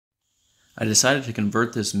I decided to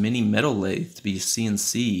convert this mini metal lathe to be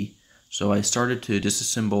CNC, so I started to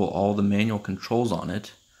disassemble all the manual controls on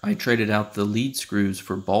it. I traded out the lead screws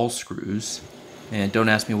for ball screws, and don't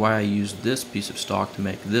ask me why I used this piece of stock to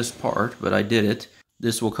make this part, but I did it.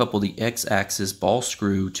 This will couple the X-axis ball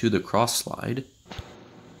screw to the cross slide,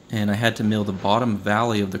 and I had to mill the bottom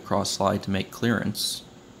valley of the cross slide to make clearance.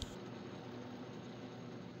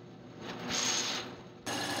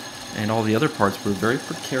 And all the other parts were very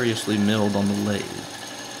precariously milled on the lathe.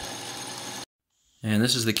 And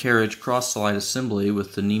this is the carriage cross slide assembly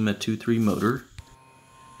with the NEMA 2.3 motor,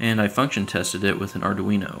 and I function tested it with an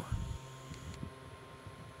Arduino.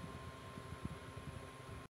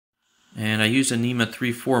 And I used a NEMA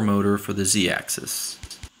 3.4 motor for the Z-axis.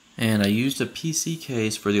 And I used a PC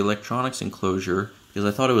case for the electronics enclosure because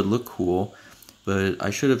I thought it would look cool, but I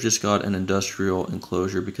should have just got an industrial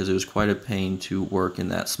enclosure because it was quite a pain to work in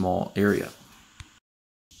that small area.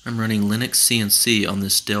 I'm running Linux CNC on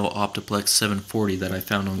this Dell Optiplex 740 that I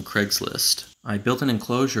found on Craigslist. I built an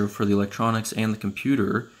enclosure for the electronics and the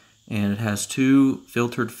computer, and it has 2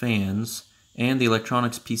 filtered fans, and the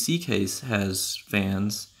electronics PC case has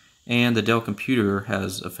fans, and the Dell computer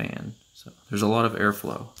has a fan. So there's a lot of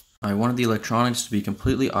airflow. I wanted the electronics to be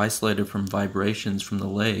completely isolated from vibrations from the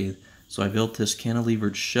lathe, so I built this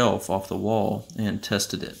cantilevered shelf off the wall and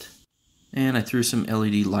tested it. And I threw some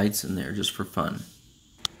LED lights in there just for fun.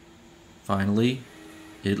 Finally,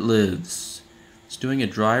 it lives. It's doing a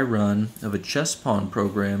dry run of a chess pawn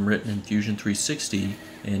program written in Fusion 360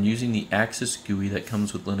 and using the Axis GUI that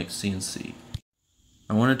comes with Linux CNC.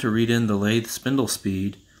 I wanted to read in the lathe spindle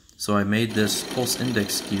speed, so I made this pulse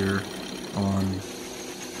index gear on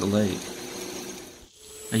the lathe.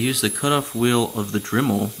 I used the cutoff wheel of the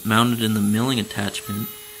Dremel mounted in the milling attachment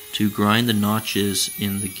to grind the notches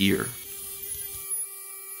in the gear.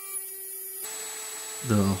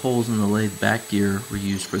 The holes in the lathe back gear were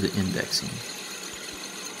used for the indexing.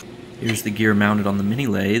 Here's the gear mounted on the mini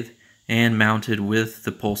lathe and mounted with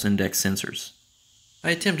the pulse index sensors. I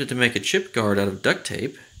attempted to make a chip guard out of duct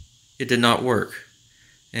tape. It did not work,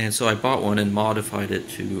 and so I bought one and modified it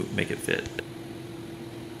to make it fit.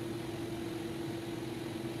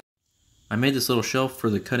 I made this little shelf for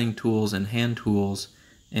the cutting tools and hand tools,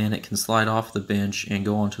 and it can slide off the bench and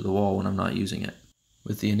go onto the wall when I'm not using it.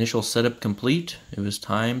 With the initial setup complete, it was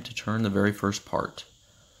time to turn the very first part,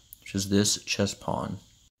 which is this chess pawn.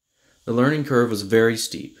 The learning curve was very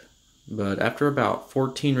steep, but after about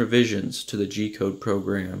 14 revisions to the G-code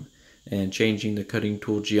program and changing the cutting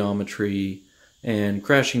tool geometry and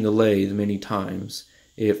crashing the lathe many times,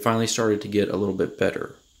 it finally started to get a little bit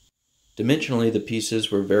better. Dimensionally, the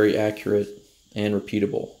pieces were very accurate and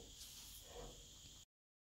repeatable.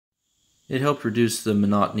 It helped reduce the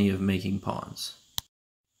monotony of making pawns.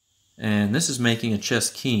 And this is making a chess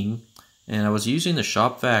king, and I was using the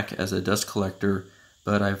shop vac as a dust collector,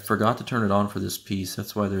 but I forgot to turn it on for this piece.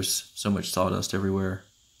 That's why there's so much sawdust everywhere.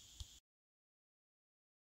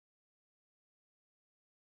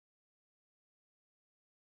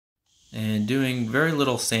 And doing very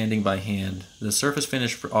little sanding by hand. The surface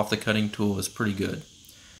finish off the cutting tool is pretty good.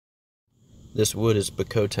 This wood is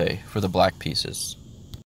Bacote for the black pieces.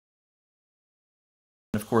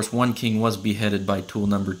 And of course, one king was beheaded by tool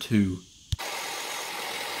number 2.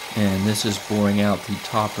 And this is boring out the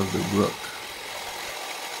top of the rook.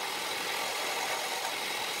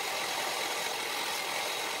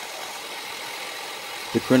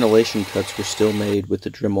 The crenellation cuts were still made with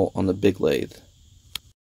the Dremel on the big lathe.